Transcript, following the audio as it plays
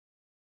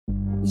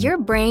Your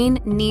brain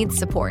needs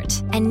support,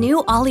 and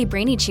new Ollie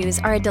Brainy Chews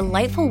are a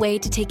delightful way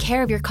to take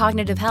care of your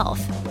cognitive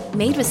health.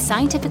 Made with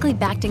scientifically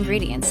backed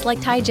ingredients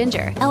like Thai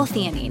ginger,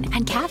 L-theanine,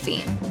 and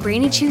caffeine,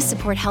 Brainy Chews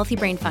support healthy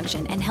brain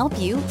function and help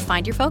you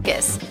find your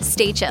focus,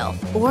 stay chill,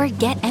 or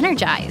get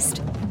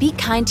energized. Be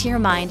kind to your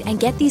mind and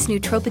get these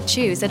nootropic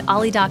chews at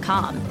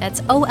ollie.com.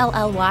 That's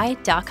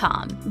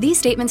OLLY.com. These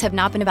statements have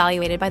not been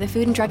evaluated by the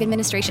Food and Drug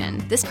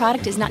Administration. This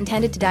product is not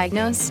intended to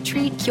diagnose,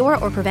 treat, cure,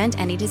 or prevent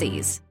any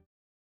disease.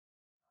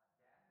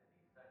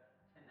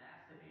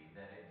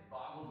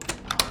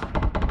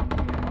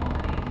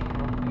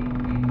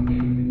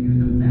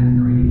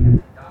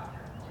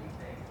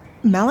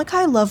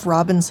 Malachi Love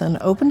Robinson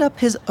opened up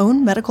his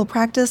own medical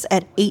practice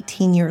at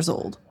 18 years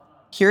old.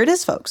 Here it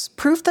is, folks,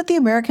 proof that the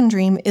American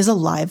dream is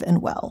alive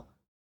and well.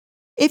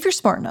 If you're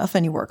smart enough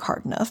and you work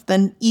hard enough,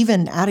 then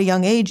even at a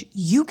young age,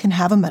 you can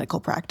have a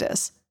medical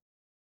practice.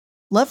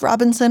 Love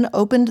Robinson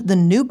opened the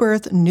New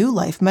Birth, New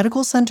Life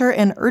Medical Center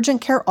and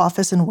Urgent Care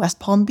Office in West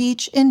Palm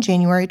Beach in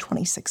January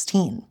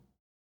 2016.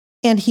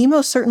 And he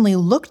most certainly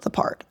looked the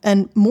part,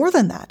 and more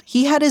than that,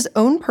 he had his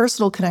own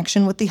personal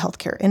connection with the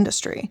healthcare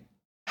industry.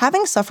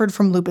 Having suffered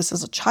from lupus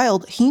as a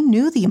child, he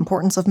knew the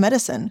importance of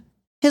medicine.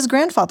 His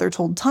grandfather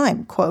told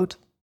Time, quote,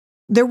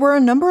 "There were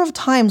a number of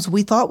times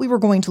we thought we were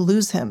going to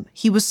lose him.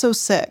 He was so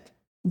sick.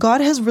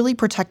 God has really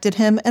protected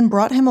him and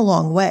brought him a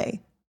long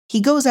way. He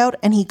goes out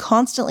and he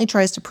constantly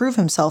tries to prove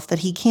himself that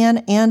he can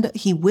and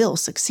he will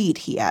succeed,"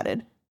 he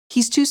added.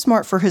 "He's too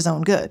smart for his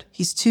own good.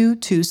 He's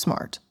too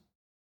smart."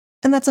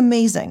 And that's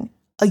amazing.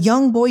 A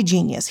young boy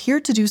genius here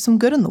to do some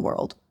good in the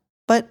world.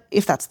 But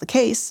if that's the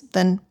case,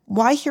 then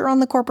why here on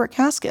the corporate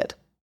casket?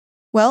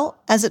 Well,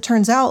 as it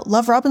turns out,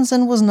 Love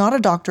Robinson was not a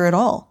doctor at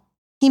all.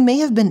 He may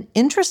have been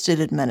interested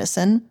in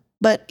medicine,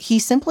 but he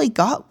simply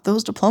got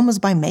those diplomas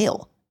by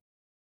mail.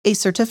 A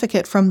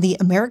certificate from the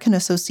American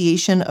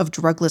Association of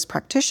Drugless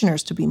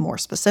Practitioners, to be more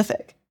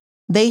specific.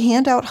 They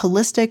hand out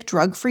holistic,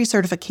 drug-free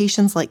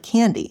certifications like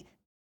candy.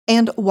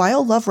 And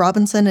while Love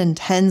Robinson and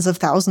tens of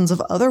thousands of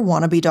other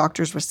wannabe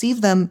doctors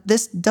receive them,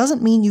 this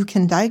doesn't mean you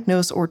can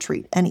diagnose or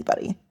treat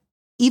anybody.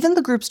 Even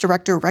the group's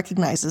director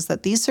recognizes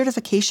that these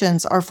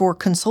certifications are for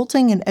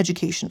consulting and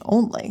education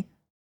only.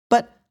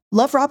 But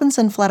Love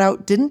Robinson flat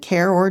out didn't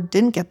care or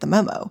didn't get the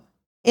memo.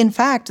 In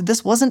fact,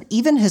 this wasn't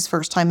even his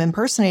first time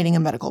impersonating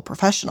a medical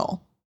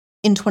professional.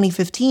 In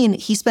 2015,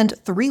 he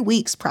spent 3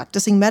 weeks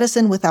practicing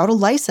medicine without a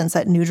license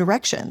at New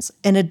Directions,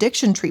 an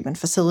addiction treatment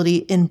facility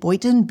in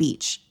Boynton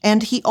Beach,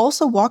 and he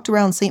also walked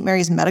around St.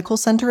 Mary's Medical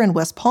Center in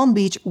West Palm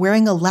Beach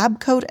wearing a lab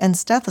coat and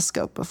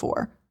stethoscope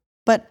before.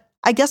 But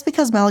I guess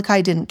because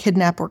Malachi didn't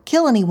kidnap or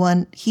kill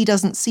anyone, he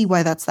doesn't see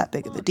why that's that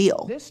big of a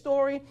deal. This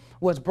story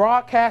was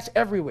broadcast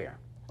everywhere,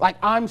 like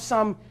I'm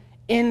some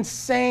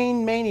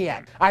insane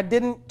maniac. I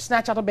didn't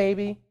snatch out a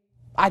baby.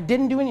 I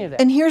didn't do any of that.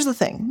 And here's the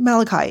thing,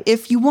 Malachi,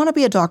 if you want to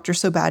be a doctor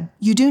so bad,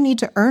 you do need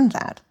to earn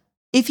that.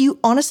 If you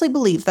honestly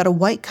believe that a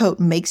white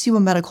coat makes you a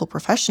medical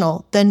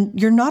professional, then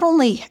you're not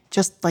only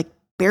just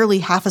barely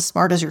half as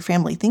smart as your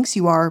family thinks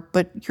you are,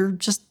 but you're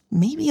just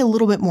maybe a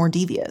little bit more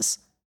devious.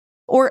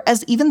 Or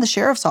as even the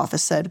sheriff's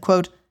office said,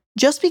 quote,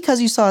 "Just because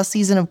you saw a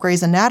season of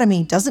Grey's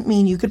Anatomy doesn't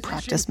mean you could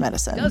practice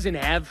medicine." Doesn't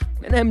have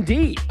an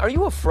MD. Are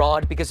you a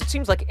fraud? Because it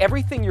seems like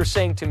everything you're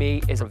saying to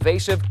me is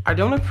evasive. I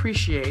don't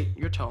appreciate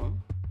your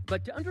tone.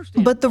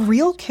 But the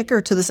real kicker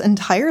to this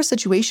entire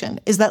situation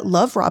is that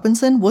Love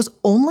Robinson was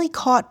only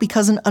caught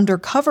because an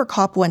undercover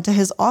cop went to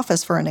his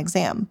office for an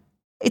exam.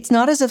 It's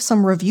not as if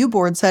some review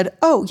board said,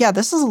 "Oh yeah,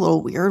 this is a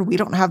little weird. We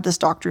don't have this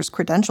doctor's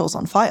credentials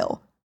on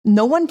file."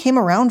 No one came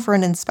around for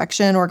an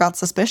inspection or got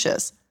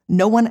suspicious.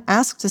 No one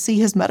asked to see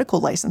his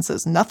medical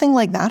licenses. Nothing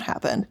like that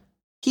happened.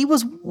 He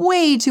was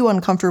way too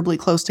uncomfortably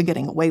close to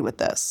getting away with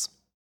this.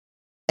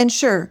 And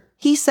sure,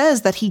 he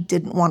says that he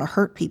didn't want to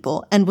hurt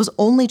people and was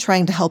only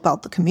trying to help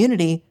out the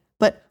community,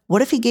 but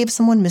what if he gave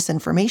someone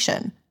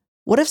misinformation?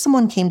 What if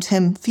someone came to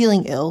him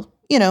feeling ill,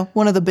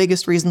 one of the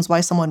biggest reasons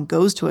why someone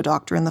goes to a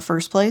doctor in the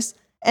first place,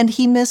 and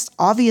he missed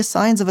obvious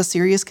signs of a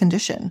serious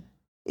condition?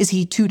 Is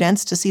he too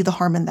dense to see the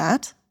harm in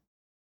that?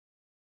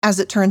 As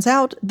it turns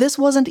out, this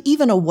wasn't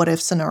even a what-if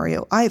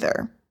scenario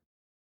either.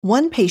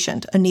 One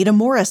patient, Anita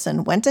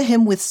Morrison, went to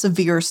him with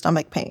severe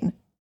stomach pain.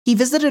 He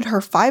visited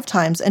her 5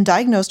 times and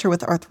diagnosed her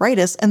with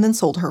arthritis and then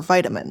sold her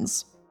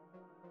vitamins.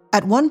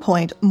 At one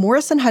point,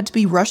 Morrison had to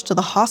be rushed to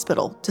the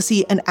hospital to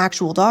see an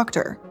actual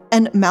doctor,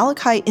 and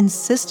Malachi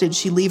insisted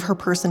she leave her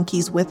purse and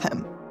keys with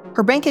him.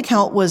 Her bank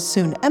account was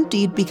soon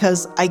emptied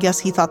because I guess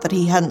he thought that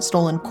he hadn't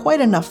stolen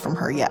quite enough from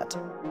her yet.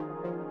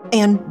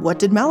 And what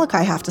did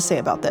Malachi have to say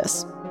about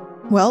this?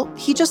 Well,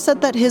 he just said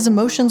that his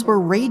emotions were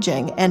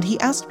raging and he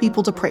asked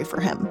people to pray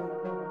for him.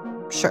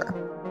 Sure,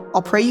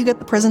 I'll pray you get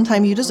the prison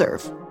time you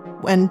deserve.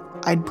 And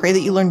I'd pray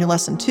that you learn your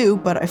lesson too,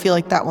 but I feel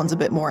like that one's a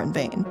bit more in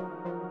vain.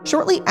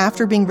 Shortly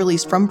after being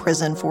released from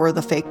prison for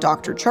the fake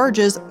doctor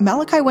charges,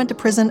 Malachi went to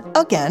prison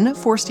again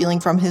for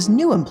stealing from his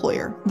new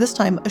employer, this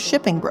time a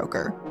shipping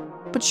broker.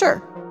 But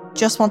sure,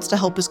 just wants to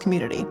help his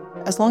community,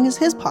 as long as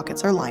his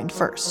pockets are lined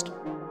first.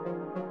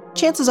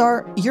 Chances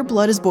are, your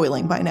blood is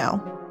boiling by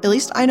now. At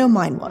least I know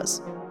mine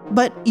was.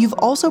 But you've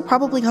also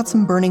probably got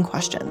some burning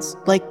questions,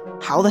 like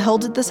how the hell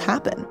did this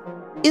happen?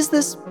 Is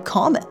this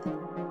common?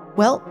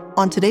 Well,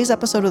 on today's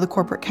episode of The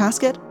Corporate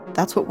Casket,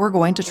 that's what we're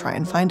going to try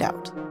and find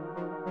out.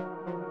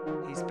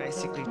 He's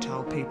basically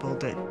told people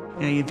that,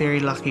 you're very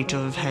lucky to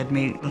have had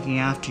me looking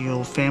after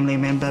your family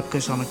member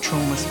because I'm a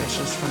trauma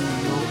specialist from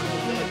New York.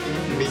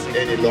 Meat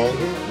any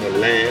longer, no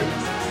lamb.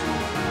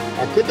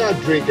 I could not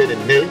drink any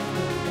milk.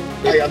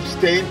 I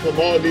abstained from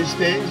all these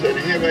things, and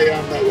here I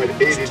am now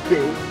at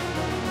 82.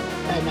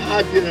 I'm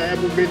happier than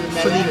I've ever been in my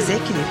life. For the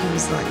executive, he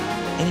was like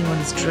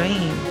anyone's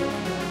dream.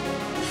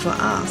 For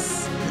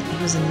us,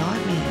 it was a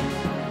nightmare.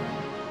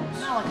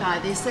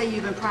 Malachi, they say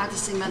you've been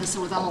practicing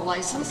medicine without a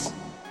license?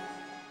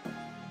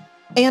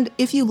 And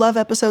if you love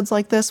episodes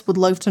like this, would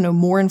love to know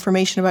more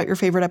information about your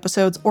favorite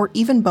episodes, or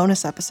even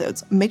bonus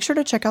episodes, make sure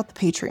to check out the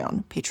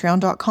Patreon,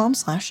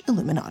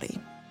 patreon.com/Illuminati.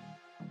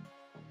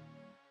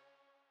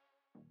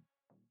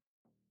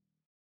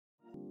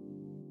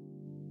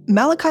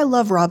 Malachi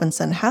Love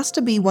Robinson has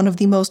to be one of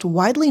the most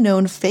widely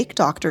known fake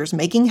doctors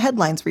making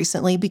headlines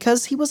recently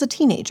because he was a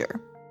teenager.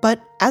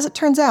 But as it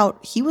turns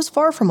out, he was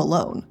far from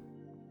alone.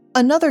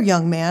 Another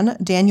young man,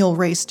 Daniel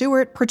Ray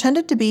Stewart,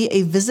 pretended to be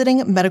a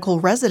visiting medical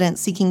resident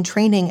seeking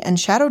training and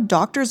shadowed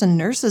doctors and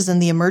nurses in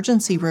the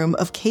emergency room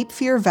of Cape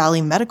Fear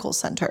Valley Medical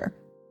Center.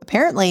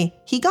 Apparently,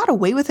 he got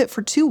away with it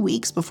for 2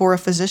 weeks before a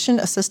physician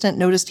assistant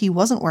noticed he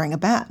wasn't wearing a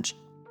badge.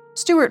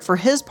 Stewart, for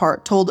his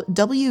part, told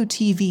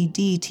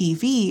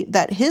WTVD-TV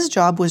that his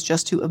job was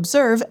just to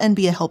observe and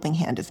be a helping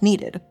hand if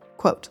needed.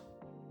 Quote,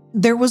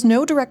 "There was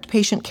no direct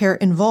patient care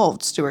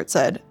involved," Stewart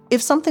said.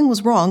 "If something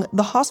was wrong,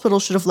 the hospital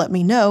should have let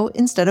me know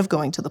instead of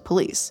going to the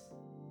police."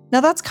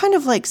 Now that's kind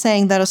of like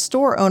saying that a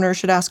store owner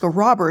should ask a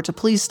robber to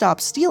please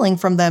stop stealing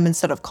from them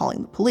instead of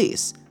calling the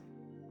police.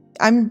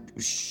 I'm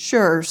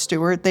sure,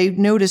 Stewart, they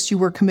noticed you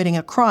were committing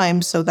a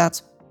crime, so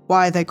that's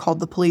why they called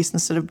the police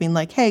instead of being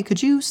like, "Hey,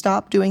 could you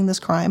stop doing this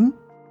crime?"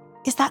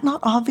 Is that not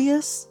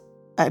obvious?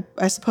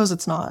 I suppose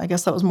it's not. I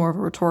guess that was more of a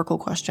rhetorical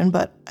question,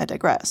 but I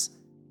digress.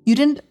 You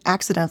didn't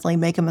accidentally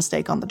make a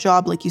mistake on the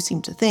job like you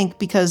seem to think,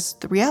 because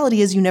the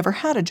reality is you never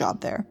had a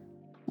job there.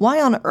 Why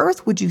on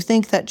earth would you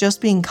think that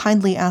just being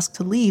kindly asked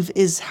to leave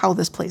is how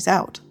this plays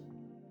out?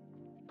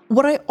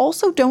 What I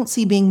also don't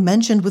see being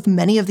mentioned with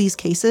many of these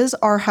cases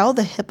are how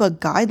the HIPAA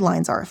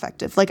guidelines are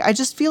effective. I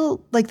just feel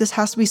like this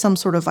has to be some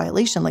sort of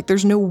violation.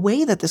 There's no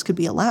way that this could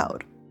be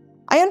allowed.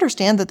 I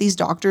understand that these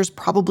doctors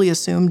probably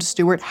assumed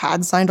Stewart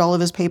had signed all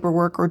of his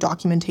paperwork or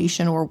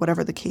documentation or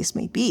whatever the case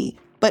may be,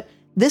 but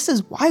this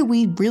is why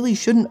we really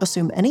shouldn't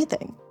assume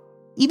anything.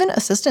 Even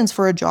assistants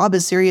for a job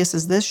as serious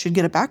as this should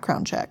get a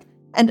background check,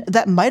 and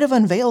that might have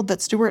unveiled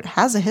that Stewart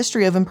has a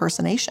history of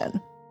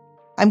impersonation.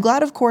 I'm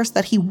glad, of course,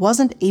 that he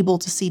wasn't able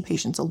to see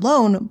patients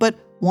alone, but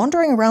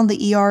wandering around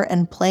the ER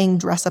and playing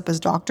dress-up as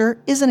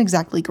doctor isn't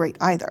exactly great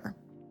either.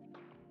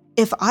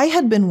 If I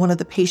had been one of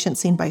the patients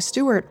seen by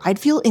Stewart, I'd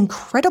feel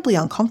incredibly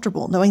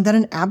uncomfortable knowing that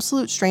an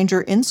absolute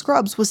stranger in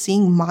scrubs was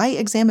seeing my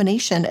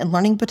examination and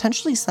learning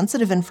potentially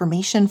sensitive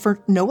information for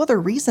no other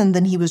reason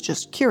than he was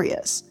just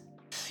curious.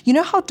 You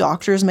know how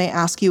doctors may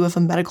ask you if a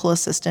medical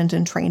assistant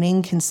in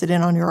training can sit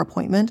in on your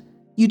appointment?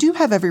 You do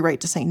have every right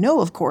to say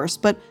no, of course,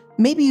 but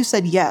maybe you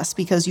said yes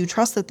because you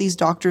trust that these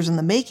doctors in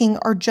the making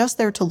are just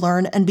there to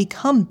learn and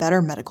become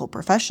better medical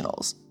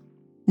professionals.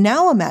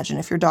 Now imagine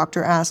if your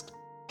doctor asked,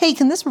 "Hey,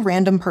 can this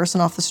random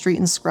person off the street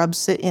in scrubs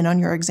sit in on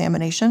your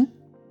examination?"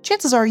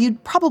 Chances are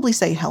you'd probably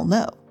say hell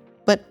no.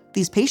 But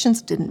these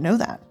patients didn't know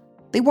that.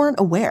 They weren't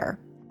aware,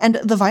 and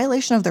the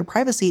violation of their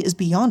privacy is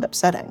beyond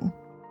upsetting.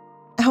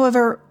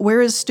 However,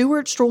 whereas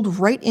Stewart strolled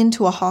right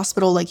into a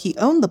hospital like he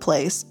owned the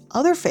place,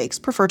 other fakes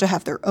prefer to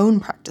have their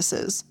own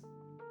practices.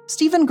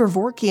 Stephen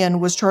Gevorkian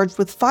was charged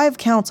with 5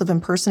 counts of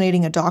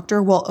impersonating a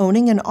doctor while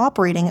owning and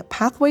operating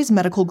Pathways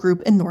Medical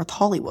Group in North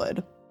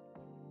Hollywood.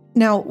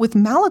 Now, with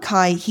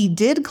Malachi, he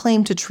did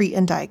claim to treat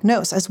and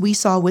diagnose, as we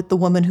saw with the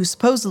woman who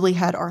supposedly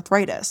had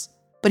arthritis.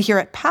 But here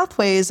at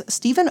Pathways,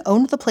 Stephen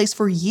owned the place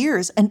for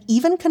years and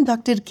even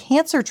conducted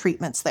cancer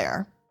treatments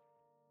there.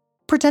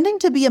 Pretending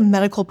to be a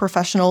medical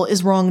professional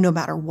is wrong no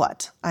matter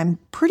what. I'm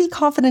pretty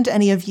confident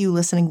any of you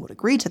listening would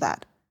agree to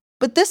that.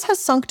 But this has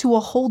sunk to a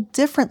whole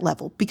different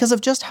level because of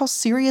just how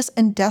serious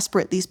and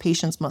desperate these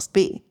patients must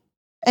be.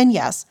 And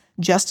yes,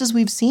 just as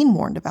we've seen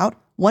warned about,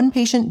 one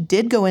patient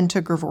did go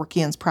into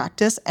Gevorkian's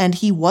practice and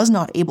he was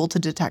not able to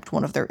detect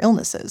one of their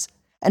illnesses.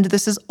 And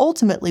this is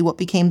ultimately what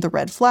became the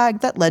red flag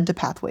that led to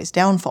Pathways'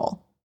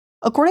 downfall.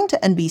 According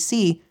to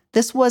NBC,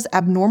 this was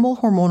abnormal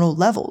hormonal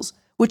levels,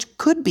 which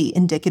could be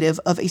indicative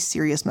of a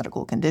serious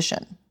medical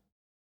condition.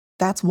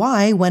 That's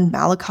why when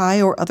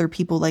Malachi or other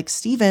people like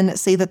Stephen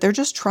say that they're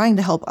just trying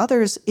to help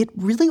others, it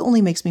really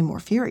only makes me more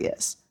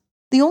furious.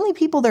 The only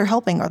people they're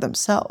helping are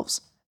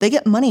themselves. They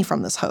get money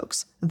from this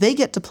hoax. They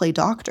get to play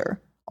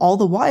doctor. All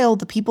the while,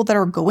 the people that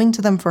are going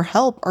to them for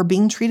help are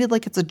being treated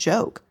like it's a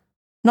joke.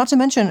 Not to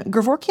mention,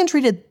 Gevorkian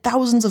treated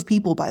thousands of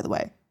people, by the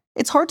way.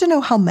 It's hard to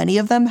know how many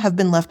of them have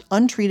been left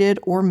untreated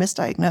or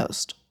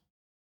misdiagnosed.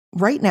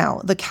 Right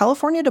now, the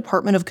California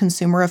Department of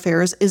Consumer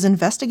Affairs is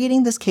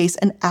investigating this case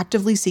and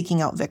actively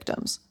seeking out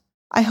victims.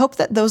 I hope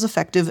that those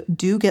affected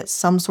do get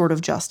some sort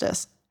of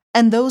justice,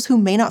 and those who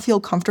may not feel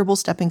comfortable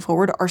stepping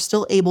forward are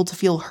still able to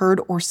feel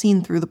heard or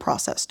seen through the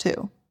process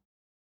too.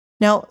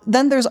 Now,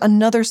 then there's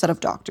another set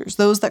of doctors,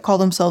 those that call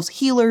themselves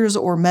healers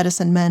or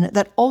medicine men,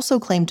 that also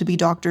claim to be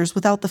doctors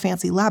without the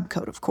fancy lab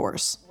coat, of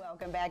course.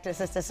 Welcome back to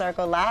Sister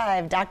Circle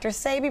Live. Dr.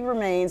 Sebi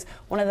remains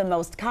one of the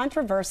most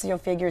controversial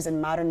figures in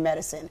modern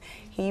medicine.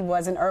 He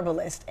was an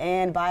herbalist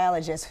and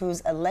biologist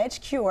whose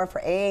alleged cure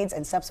for AIDS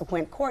and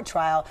subsequent court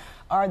trial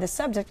are the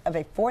subject of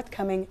a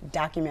forthcoming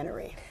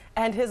documentary.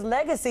 And his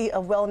legacy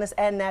of wellness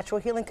and natural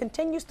healing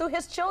continues through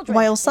his children.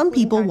 While some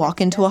people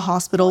walk into a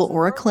hospital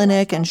or a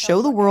clinic and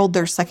show the world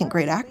their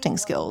second-grade acting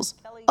skills,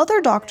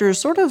 other doctors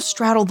sort of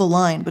straddle the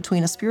line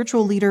between a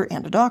spiritual leader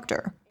and a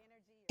doctor.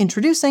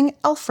 Introducing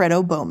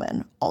Alfredo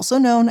Bowman, also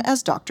known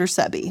as Dr.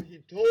 Sebi. He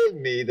told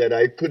me that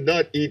I could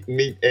not eat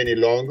meat any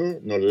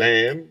longer, no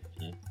lamb.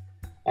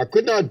 I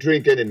could not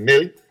drink any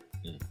milk.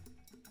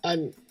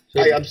 And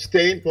I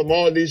abstained from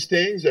all these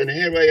things, and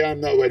here I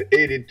am now at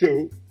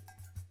 82.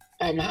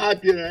 I'm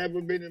happier than I've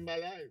ever been in my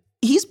life.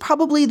 He's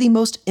probably the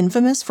most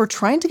infamous for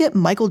trying to get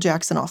Michael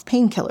Jackson off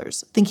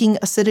painkillers, thinking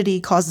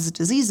acidity causes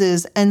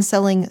diseases, and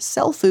selling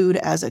cell food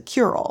as a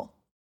cure-all.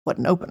 What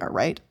an opener,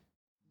 right?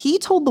 He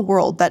told the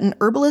world that an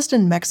herbalist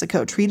in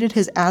Mexico treated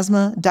his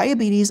asthma,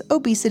 diabetes,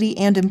 obesity,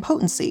 and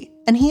impotency,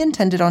 and he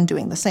intended on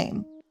doing the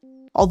same.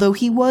 Although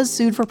he was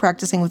sued for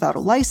practicing without a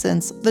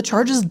license, the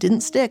charges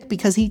didn't stick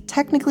because he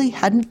technically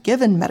hadn't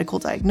given medical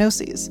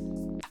diagnoses.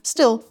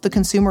 Still, the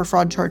consumer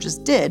fraud charges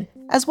did,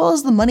 as well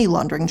as the money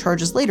laundering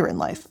charges later in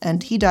life,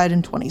 and he died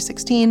in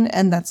 2016,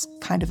 and that's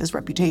kind of his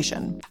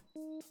reputation.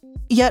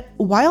 Yet,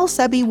 while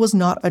Sebi was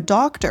not a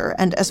doctor,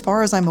 and as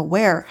far as I'm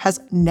aware, has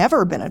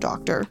never been a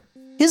doctor,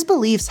 his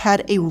beliefs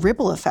had a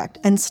ripple effect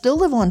and still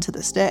live on to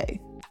this day.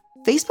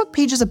 Facebook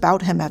pages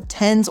about him have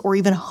tens or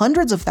even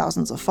hundreds of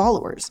thousands of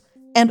followers,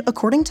 and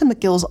according to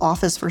McGill's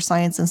Office for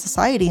Science and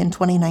Society in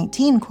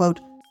 2019,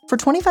 quote, "For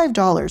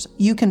 $25,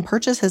 you can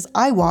purchase his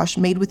eye wash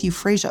made with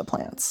euphrasia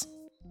plants."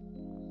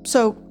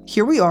 So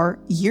here we are,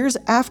 years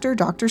after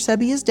Dr.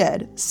 Sebi is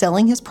dead,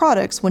 selling his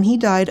products when he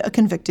died a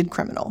convicted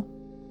criminal.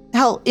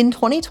 Hell, in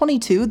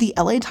 2022, the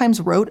LA Times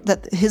wrote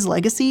that his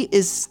legacy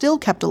is still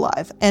kept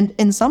alive, and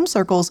in some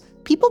circles,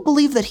 people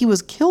believe that he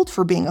was killed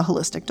for being a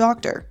holistic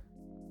doctor.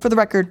 For the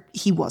record,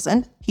 he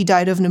wasn't. He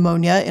died of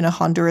pneumonia in a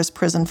Honduras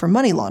prison for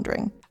money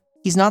laundering.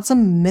 He's not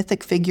some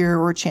mythic figure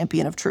or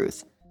champion of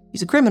truth.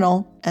 He's a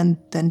criminal and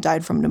then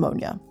died from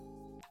pneumonia.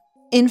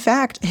 In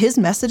fact, his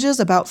messages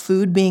about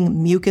food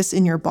being mucus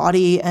in your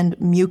body and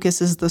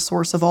mucus is the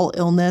source of all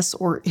illness,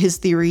 or his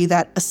theory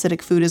that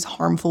acidic food is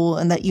harmful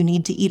and that you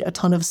need to eat a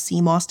ton of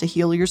sea moss to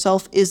heal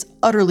yourself, is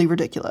utterly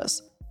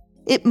ridiculous.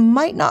 It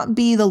might not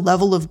be the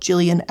level of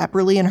Gillian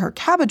Epperly and her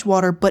cabbage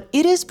water, but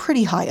it is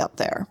pretty high up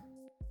there.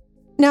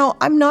 Now,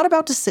 I'm not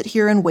about to sit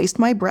here and waste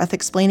my breath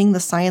explaining the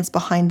science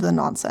behind the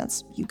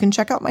nonsense. You can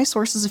check out my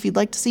sources if you'd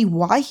like to see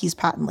why he's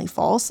patently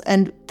false,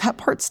 and that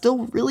part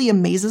still really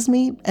amazes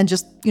me, and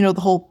just, the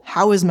whole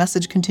how his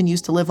message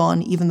continues to live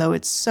on even though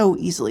it's so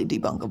easily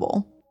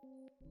debunkable.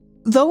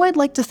 Though I'd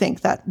like to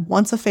think that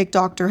once a fake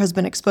doctor has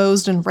been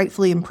exposed and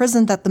rightfully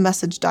imprisoned that the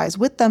message dies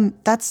with them,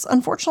 that's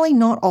unfortunately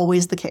not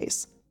always the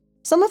case.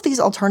 Some of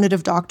these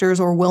alternative doctors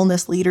or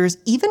wellness leaders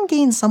even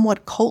gain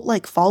somewhat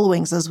cult-like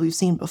followings as we've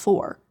seen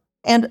before.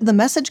 And the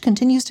message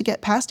continues to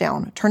get passed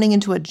down, turning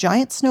into a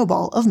giant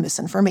snowball of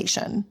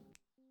misinformation.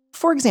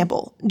 For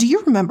example, do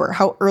you remember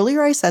how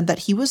earlier I said that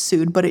he was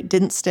sued but it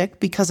didn't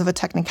stick because of a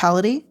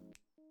technicality?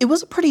 It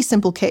was a pretty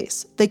simple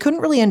case. They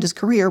couldn't really end his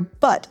career,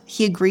 but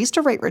he agrees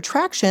to write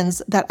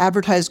retractions that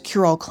advertise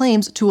cure-all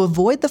claims to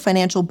avoid the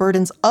financial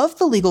burdens of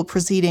the legal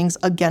proceedings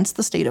against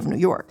the state of New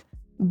York.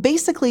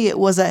 Basically, it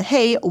was a,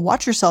 hey,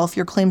 watch yourself,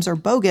 your claims are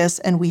bogus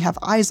and we have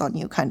eyes on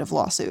you kind of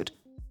lawsuit.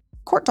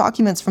 Court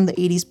documents from the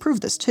 80s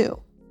prove this too.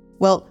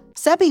 Well,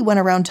 Sebi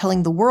went around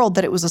telling the world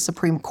that it was a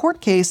Supreme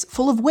Court case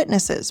full of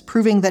witnesses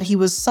proving that he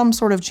was some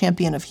sort of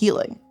champion of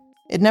healing.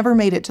 It never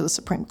made it to the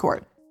Supreme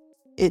Court.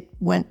 It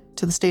went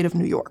to the state of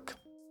New York.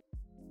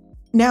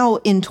 Now,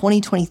 in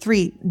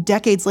 2023,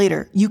 decades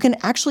later, you can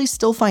actually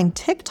still find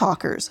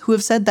TikTokers who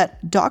have said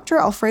that Dr.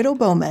 Alfredo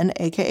Bowman,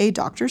 aka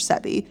Dr.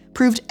 Sebi,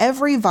 proved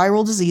every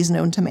viral disease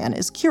known to man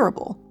is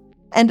curable.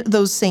 And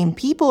those same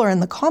people are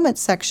in the comment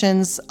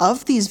sections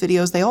of these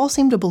videos, they all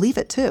seem to believe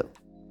it too.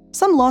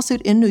 Some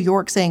lawsuit in New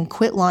York saying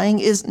quit lying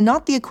is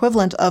not the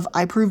equivalent of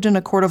I proved in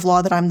a court of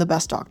law that I'm the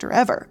best doctor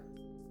ever.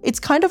 It's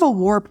kind of a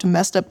warped,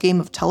 messed up game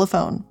of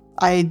telephone.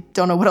 I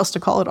don't know what else to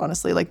call it,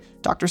 honestly. Like,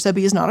 Dr.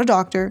 Sebi is not a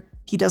doctor,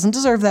 he doesn't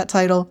deserve that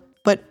title,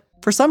 but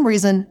for some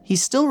reason,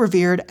 he's still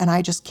revered and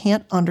I just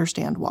can't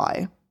understand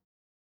why.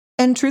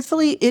 And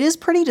truthfully, it is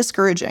pretty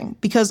discouraging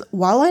because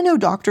while I know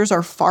doctors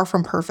are far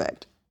from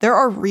perfect, there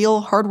are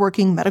real,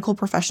 hardworking medical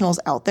professionals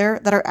out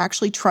there that are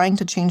actually trying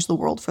to change the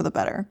world for the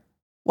better.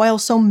 While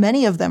so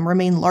many of them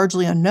remain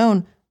largely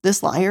unknown,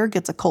 this liar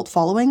gets a cult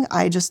following.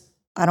 I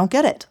don't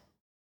get it.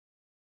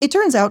 It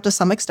turns out, to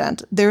some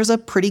extent, there's a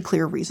pretty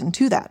clear reason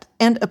to that,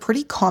 and a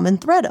pretty common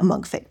thread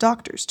among fake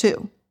doctors,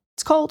 too.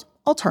 It's called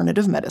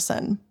alternative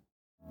medicine.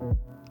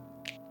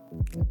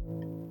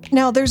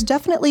 Now, there's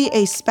definitely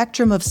a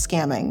spectrum of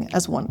scamming,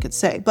 as one could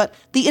say, but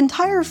the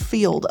entire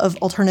field of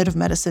alternative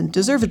medicine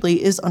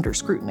deservedly is under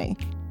scrutiny.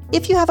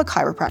 If you have a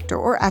chiropractor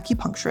or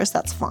acupuncturist,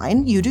 that's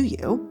fine, you do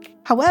you.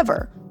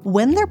 However,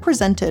 when they're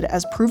presented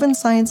as proven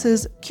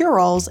sciences,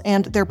 cure-alls,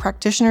 and their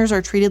practitioners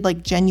are treated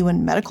like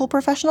genuine medical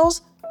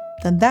professionals,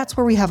 then that's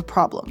where we have a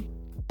problem.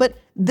 But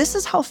this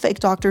is how fake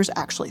doctors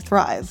actually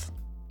thrive.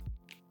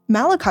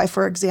 Malachi,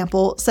 for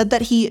example, said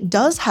that he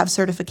does have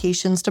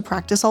certifications to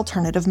practice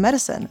alternative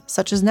medicine,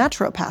 such as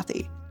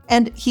naturopathy,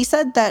 and he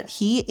said that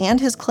he and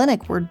his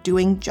clinic were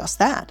doing just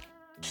that.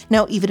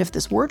 Now, even if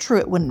this were true,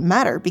 it wouldn't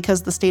matter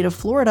because the state of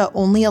Florida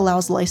only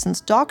allows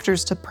licensed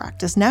doctors to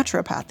practice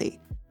naturopathy,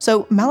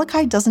 so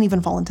Malachi doesn't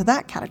even fall into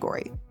that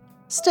category.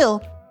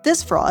 Still,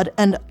 this fraud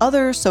and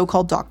other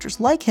so-called doctors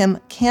like him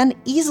can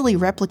easily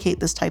replicate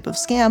this type of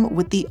scam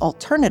with the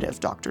alternative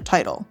doctor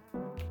title.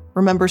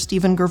 Remember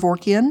Stephen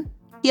Gevorkian?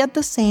 He had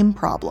the same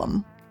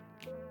problem.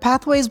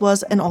 Pathways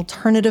was an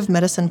alternative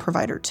medicine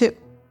provider too.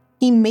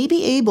 He may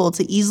be able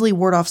to easily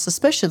ward off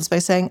suspicions by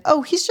saying,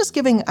 oh, he's just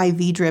giving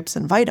IV drips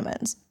and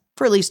vitamins.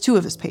 For at least 2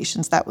 of his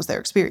patients, that was their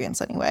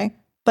experience anyway.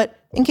 But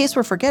in case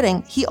we're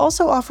forgetting, he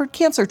also offered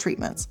cancer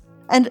treatments.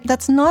 And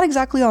that's not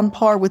exactly on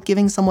par with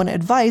giving someone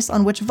advice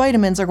on which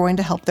vitamins are going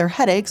to help their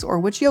headaches or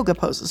which yoga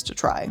poses to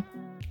try.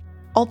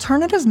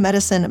 Alternative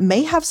medicine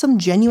may have some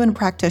genuine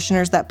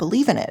practitioners that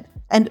believe in it,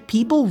 and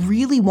people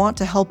really want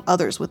to help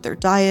others with their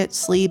diet,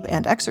 sleep,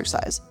 and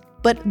exercise.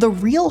 But the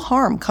real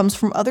harm comes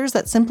from others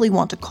that simply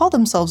want to call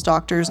themselves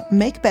doctors,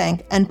 make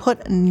bank, and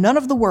put none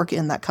of the work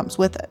in that comes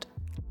with it.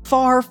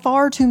 Far,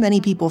 far too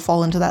many people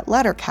fall into that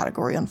latter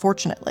category,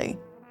 unfortunately.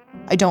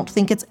 I don't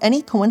think it's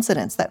any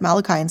coincidence that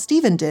Malachi and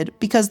Stephen did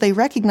because they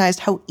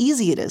recognized how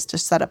easy it is to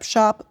set up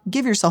shop,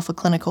 give yourself a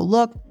clinical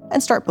look,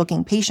 and start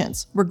booking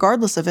patients,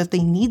 regardless of if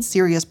they need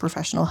serious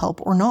professional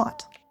help or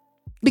not.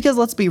 Because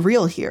let's be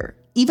real here,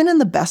 even in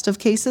the best of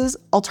cases,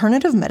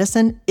 alternative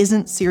medicine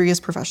isn't serious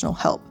professional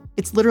help.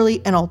 It's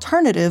literally an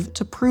alternative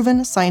to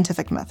proven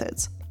scientific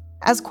methods.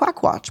 As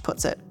Quackwatch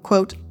puts it,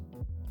 quote,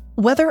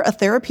 whether a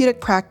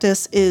therapeutic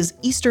practice is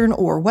Eastern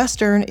or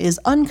Western, is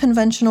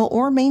unconventional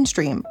or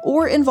mainstream,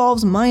 or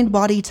involves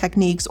mind-body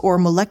techniques or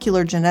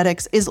molecular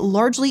genetics is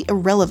largely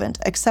irrelevant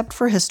except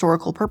for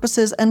historical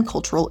purposes and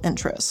cultural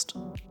interest.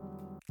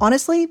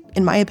 Honestly,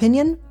 in my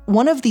opinion,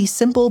 one of the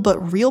simple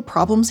but real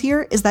problems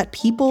here is that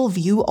people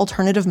view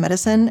alternative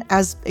medicine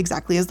as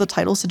exactly as the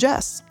title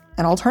suggests,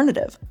 an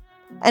alternative.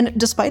 And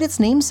despite its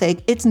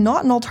namesake, it's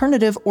not an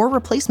alternative or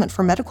replacement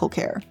for medical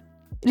care.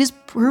 It is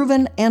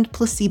proven and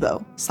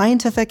placebo,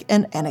 scientific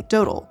and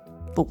anecdotal.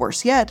 But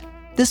worse yet,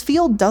 this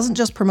field doesn't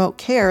just promote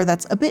care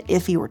that's a bit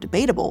iffy or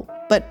debatable,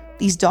 but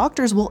these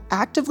doctors will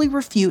actively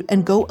refute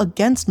and go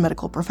against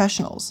medical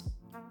professionals.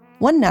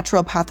 One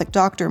naturopathic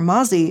doctor,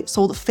 Mazi,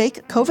 sold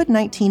fake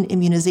COVID-19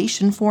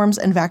 immunization forms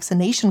and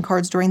vaccination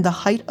cards during the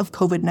height of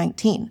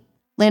COVID-19,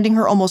 landing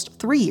her almost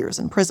 3 years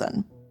in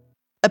prison.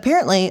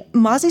 Apparently,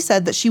 Mazi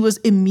said that she was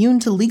immune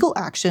to legal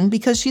action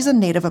because she's a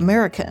Native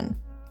American.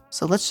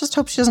 So let's just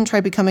hope she doesn't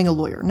try becoming a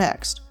lawyer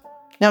next.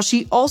 Now,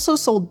 she also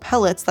sold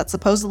pellets that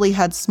supposedly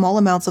had small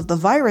amounts of the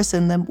virus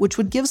in them, which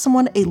would give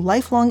someone a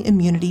lifelong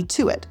immunity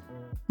to it.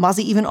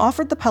 Mazi even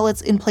offered the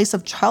pellets in place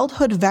of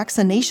childhood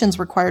vaccinations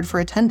required for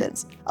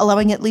attendance,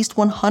 allowing at least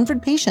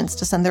 100 patients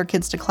to send their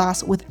kids to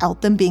class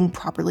without them being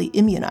properly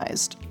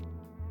immunized.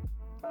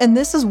 And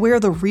this is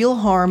where the real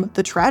harm,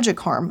 the tragic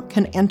harm,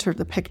 can enter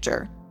the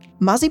picture.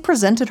 Mazi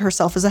presented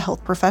herself as a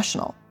health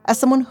professional, as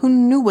someone who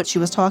knew what she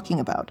was talking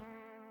about.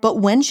 But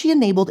when she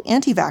enabled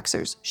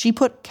anti-vaxxers, she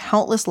put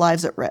countless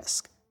lives at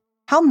risk.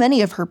 How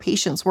many of her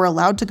patients were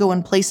allowed to go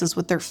in places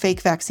with their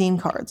fake vaccine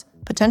cards,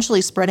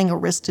 potentially spreading a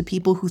risk to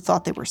people who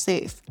thought they were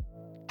safe?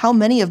 How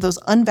many of those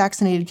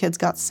unvaccinated kids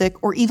got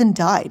sick or even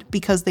died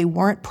because they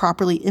weren't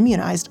properly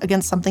immunized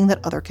against something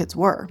that other kids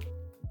were?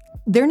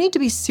 There need to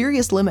be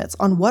serious limits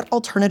on what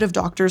alternative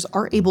doctors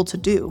are able to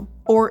do,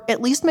 or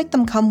at least make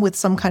them come with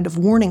some kind of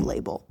warning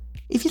label.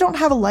 If you don't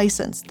have a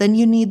license, then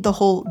you need the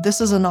whole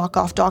 "this is a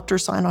knockoff doctor"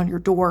 sign on your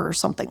door or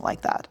something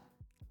like that.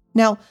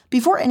 Now,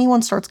 before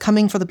anyone starts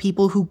coming for the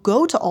people who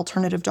go to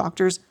alternative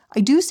doctors,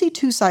 I do see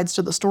 2 sides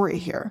to the story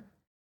here.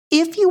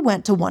 If you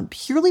went to one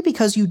purely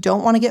because you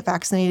don't want to get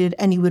vaccinated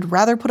and you would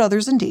rather put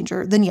others in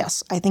danger, then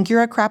yes, I think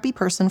you're a crappy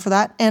person for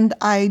that, and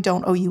I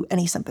don't owe you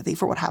any sympathy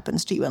for what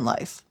happens to you in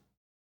life.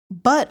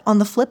 But on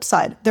the flip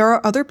side, there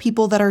are other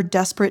people that are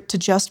desperate to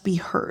just be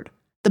heard.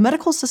 The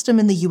medical system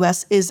in the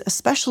US is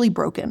especially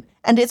broken,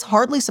 and it's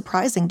hardly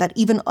surprising that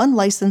even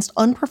unlicensed,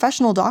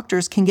 unprofessional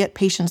doctors can get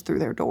patients through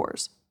their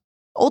doors.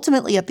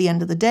 Ultimately, at the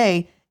end of the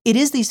day, it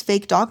is these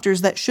fake doctors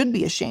that should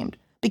be ashamed,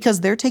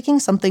 because they're taking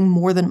something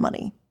more than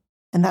money,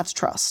 and that's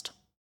trust.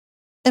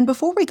 And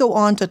before we go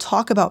on to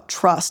talk about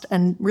trust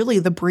and really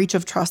the breach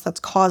of trust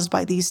that's caused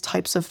by these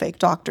types of fake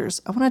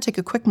doctors, I want to take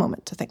a quick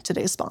moment to thank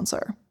today's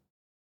sponsor.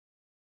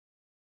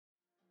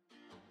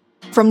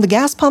 From the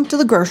gas pump to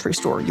the grocery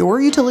store,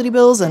 your utility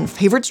bills and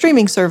favorite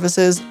streaming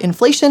services,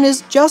 inflation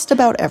is just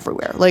about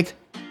everywhere. Like,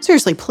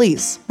 seriously,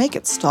 please, make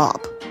it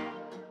stop.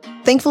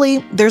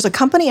 Thankfully, there's a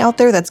company out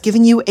there that's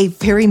giving you a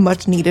very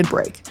much needed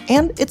break,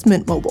 and it's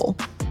Mint Mobile.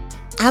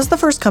 As the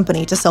first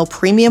company to sell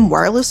premium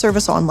wireless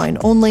service online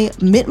only,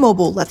 Mint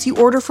Mobile lets you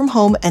order from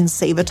home and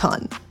save a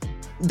ton.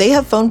 They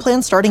have phone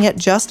plans starting at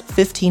just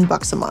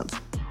 $15 a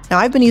month. Now,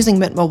 I've been using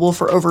Mint Mobile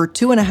for over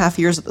 2.5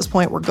 years at this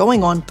point. We're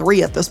going on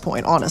 3 at this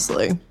point,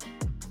 honestly.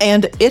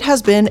 And it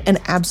has been an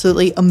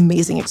absolutely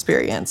amazing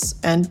experience.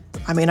 And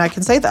I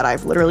can say that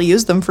I've literally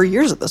used them for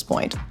years at this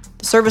point.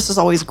 The service is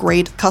always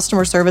great.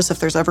 Customer service, if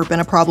there's ever been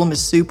a problem,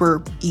 is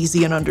super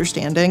easy and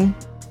understanding.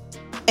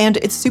 And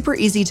it's super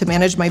easy to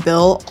manage my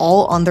bill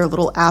all on their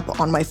little app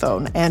on my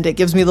phone. And it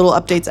gives me little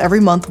updates every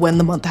month when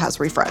the month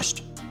has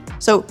refreshed.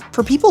 So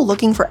for people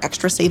looking for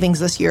extra savings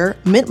this year,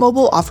 Mint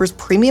Mobile offers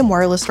premium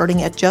wireless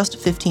starting at just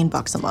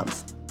 $15 a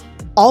month.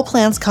 All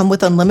plans come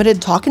with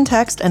unlimited talk and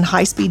text and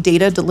high-speed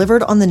data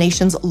delivered on the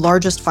nation's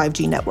largest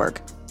 5G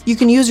network. You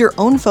can use your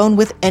own phone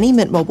with any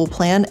Mint Mobile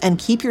plan and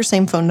keep your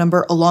same phone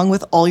number along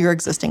with all your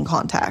existing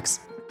contacts.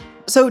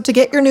 So to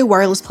get your new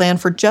wireless plan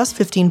for just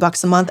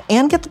 $15 a month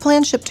and get the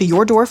plan shipped to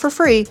your door for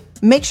free,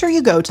 make sure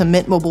you go to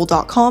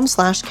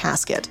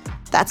mintmobile.com/casket.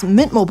 That's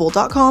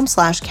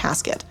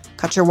mintmobile.com/casket.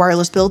 Cut your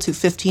wireless bill to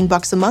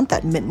 $15 a month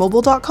at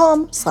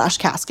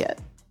mintmobile.com/casket.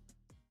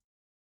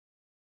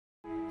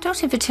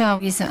 Dr. Patel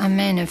is a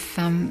man of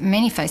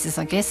many faces,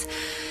 I guess.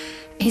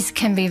 He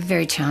can be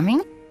very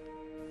charming,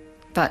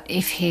 but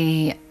if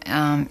he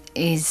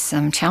is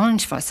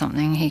challenged by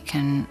something, he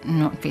can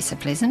not be so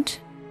pleasant.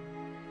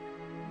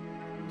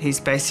 He's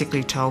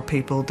basically told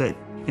people that,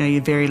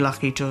 you're very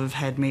lucky to have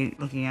had me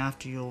looking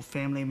after your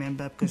family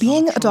member.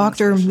 Being a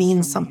doctor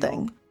means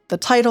something. The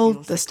title,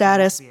 the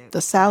status,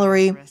 the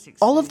salary,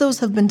 all of those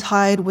have been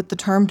tied with the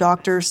term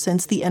doctor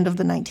since the end of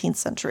the 19th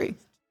century.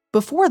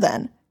 Before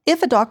then,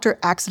 if a doctor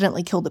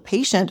accidentally killed a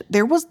patient,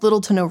 there was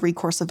little to no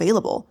recourse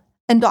available,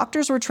 and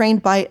doctors were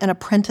trained by an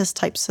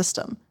apprentice-type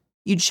system.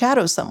 You'd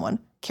shadow someone,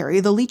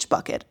 carry the leech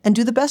bucket, and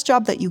do the best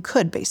job that you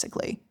could,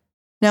 basically.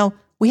 Now,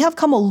 we have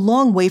come a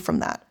long way from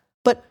that,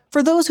 but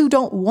for those who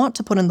don't want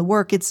to put in the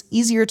work, it's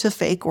easier to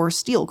fake or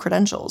steal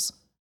credentials.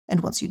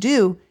 And once you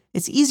do,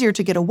 it's easier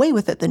to get away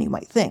with it than you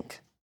might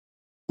think.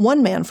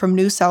 One man from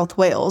New South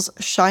Wales,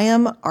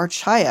 Shyam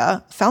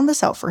Archaya, found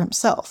this out for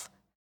himself.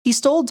 He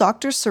stole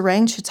Dr.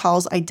 Sarang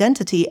Chittal's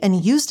identity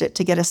and used it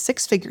to get a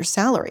 6-figure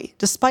salary,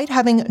 despite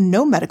having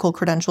no medical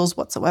credentials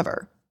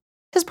whatsoever.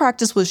 His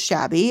practice was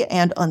shabby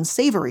and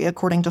unsavory,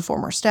 according to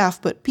former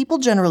staff, but people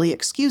generally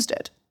excused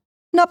it.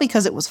 Not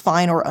because it was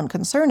fine or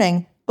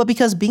unconcerning, but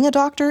because being a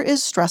doctor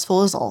is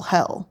stressful as all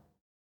hell.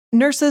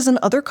 Nurses and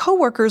other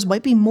coworkers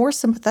might be more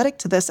sympathetic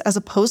to this as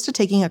opposed to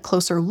taking a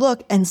closer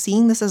look and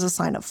seeing this as a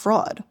sign of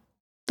fraud.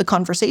 The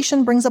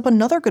conversation brings up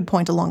another good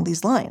point along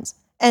these lines,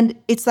 and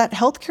it's that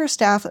healthcare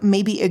staff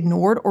may be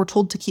ignored or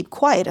told to keep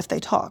quiet if they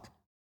talk.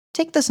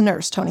 Take this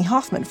nurse, Tony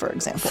Hoffman, for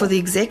example. For the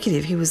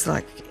executive, he was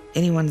like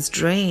anyone's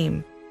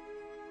dream.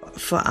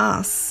 For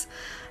us,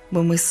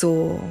 when we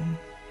saw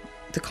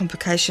the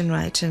complication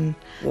rate and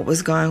what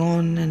was going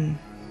on and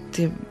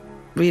the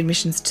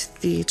readmissions to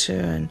theatre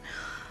and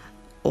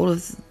all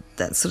of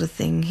that sort of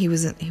thing, he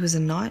was a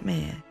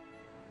nightmare.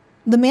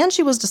 The man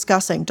she was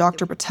discussing,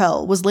 Dr.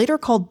 Patel, was later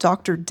called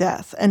Dr.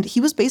 Death, and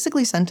he was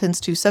basically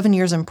sentenced to 7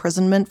 years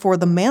imprisonment for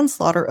the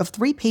manslaughter of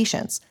 3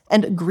 patients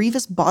and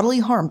grievous bodily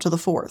harm to the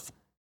 4th.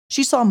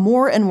 She saw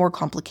more and more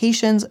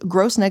complications,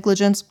 gross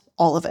negligence,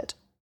 all of it.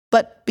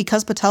 But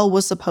because Patel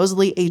was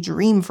supposedly a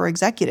dream for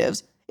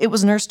executives, it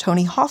was nurse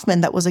Tony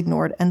Hoffman that was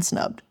ignored and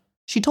snubbed.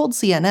 She told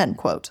CNN,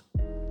 quote,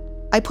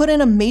 "I put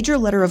in a major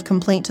letter of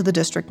complaint to the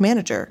district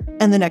manager,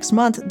 and the next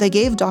month they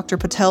gave Dr.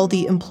 Patel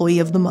the Employee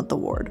of the Month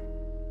award."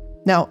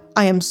 Now,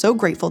 I am so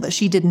grateful that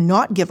she did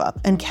not give up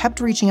and kept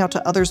reaching out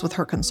to others with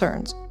her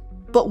concerns.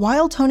 But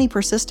while Tony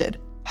persisted,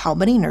 how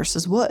many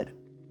nurses would?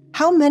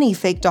 How many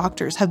fake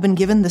doctors have been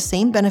given the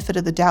same benefit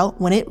of the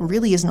doubt when it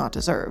really is not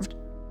deserved?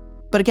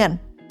 But again,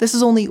 this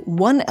is only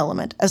one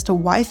element as to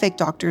why fake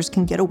doctors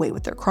can get away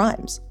with their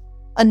crimes.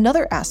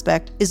 Another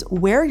aspect is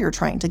where you're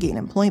trying to gain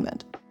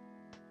employment.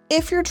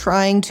 If you're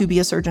trying to be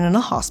a surgeon in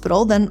a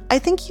hospital, then I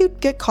think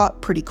you'd get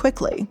caught pretty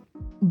quickly.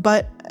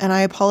 But, and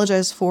I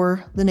apologize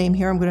for the name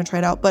here, I'm going to try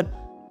it out, but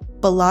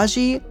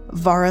Balaji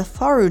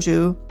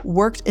Varatharuju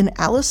worked in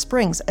Alice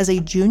Springs as a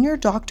junior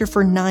doctor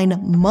for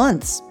 9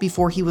 months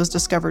before he was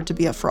discovered to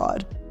be a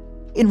fraud.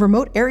 In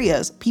remote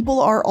areas, people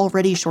are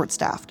already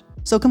short-staffed,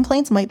 so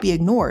complaints might be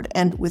ignored,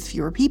 and with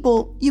fewer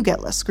people, you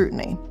get less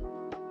scrutiny.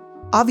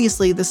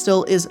 Obviously, this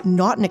still is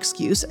not an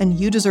excuse, and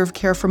you deserve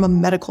care from a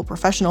medical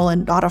professional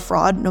and not a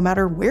fraud, no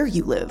matter where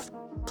you live.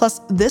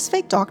 Plus, this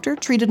fake doctor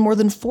treated more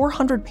than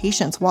 400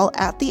 patients while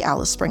at the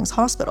Alice Springs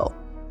Hospital,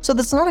 so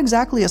that's not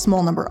exactly a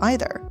small number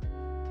either.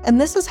 And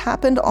this has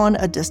happened on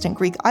a distant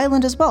Greek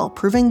island as well,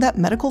 proving that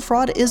medical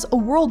fraud is a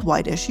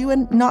worldwide issue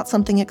and not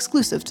something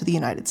exclusive to the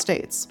United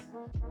States.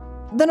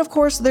 Then, of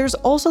course, there's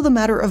also the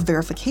matter of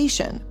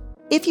verification.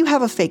 If you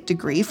have a fake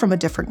degree from a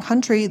different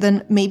country,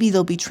 then maybe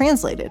they'll be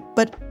translated,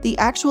 but the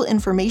actual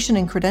information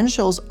and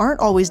credentials aren't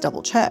always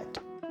double-checked.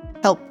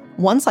 Hell,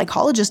 one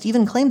psychologist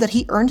even claimed that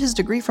he earned his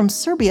degree from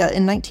Serbia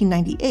in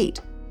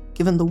 1998.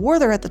 Given the war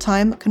there at the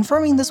time,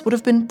 confirming this would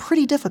have been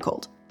pretty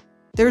difficult.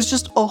 There's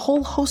just a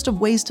whole host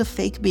of ways to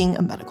fake being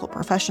a medical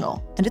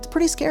professional, and it's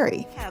pretty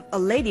scary. I have a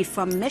lady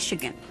from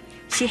Michigan.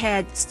 She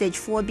had stage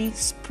 4B,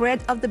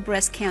 spread of the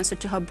breast cancer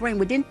to her brain.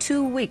 Within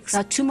 2 weeks,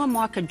 her tumor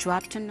marker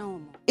dropped to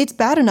normal. It's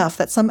bad enough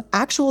that some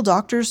actual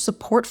doctors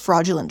support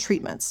fraudulent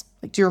treatments.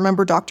 Like, do you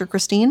remember Dr.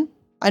 Christine?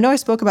 I know I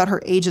spoke about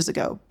her ages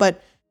ago,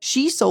 but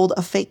she sold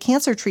a fake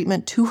cancer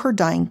treatment to her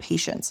dying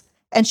patients.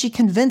 And she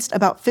convinced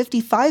about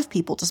 55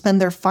 people to spend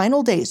their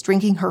final days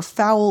drinking her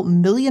foul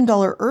 $1 million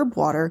herb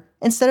water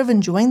instead of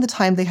enjoying the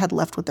time they had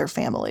left with their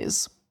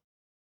families.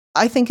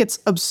 I think it's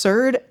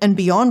absurd and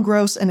beyond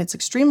gross, and it's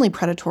extremely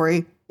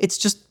predatory.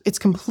 It's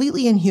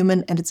completely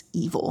inhuman, and it's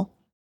evil.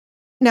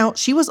 Now,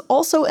 she was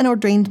also an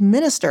ordained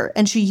minister,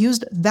 and she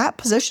used that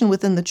position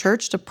within the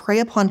church to prey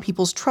upon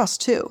people's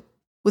trust too.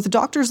 With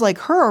doctors like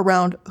her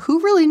around, who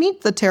really needs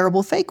the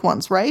terrible fake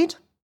ones, right?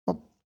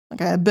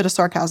 Okay, a bit of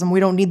sarcasm.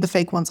 We don't need the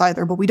fake ones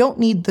either, but we don't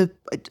need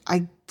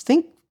I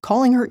think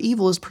calling her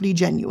evil is pretty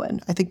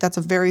genuine. I think that's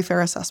a very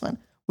fair assessment.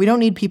 We don't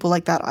need people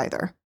like that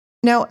either.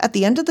 Now, at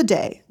the end of the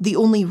day, the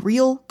only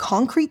real,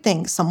 concrete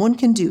thing someone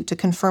can do to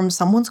confirm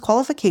someone's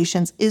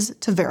qualifications is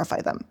to verify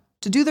them,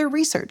 to do their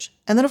research,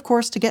 and then, of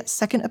course, to get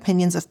second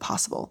opinions if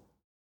possible.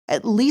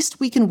 At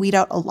least we can weed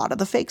out a lot of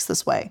the fakes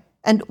this way.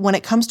 And when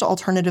it comes to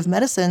alternative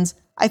medicines,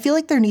 I feel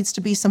like there needs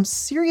to be some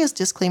serious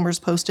disclaimers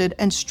posted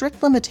and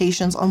strict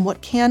limitations on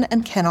what can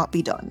and cannot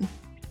be done.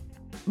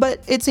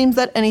 But it seems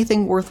that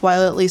anything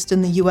worthwhile, at least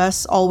in the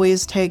US,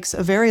 always takes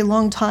a very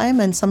long time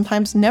and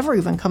sometimes never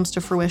even comes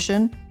to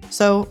fruition.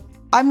 So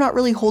I'm not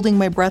really holding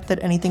my breath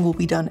that anything will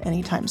be done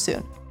anytime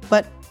soon.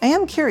 But I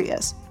am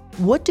curious,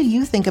 what do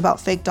you think about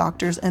fake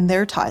doctors and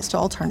their ties to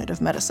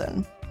alternative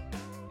medicine?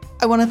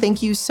 I want to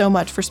thank you so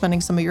much for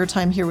spending some of your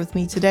time here with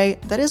me today.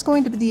 That is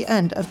going to be the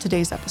end of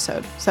today's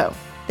episode. So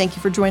thank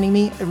you for joining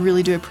me. I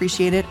really do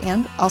appreciate it,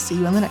 and I'll see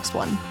you in the next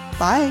one.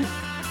 Bye.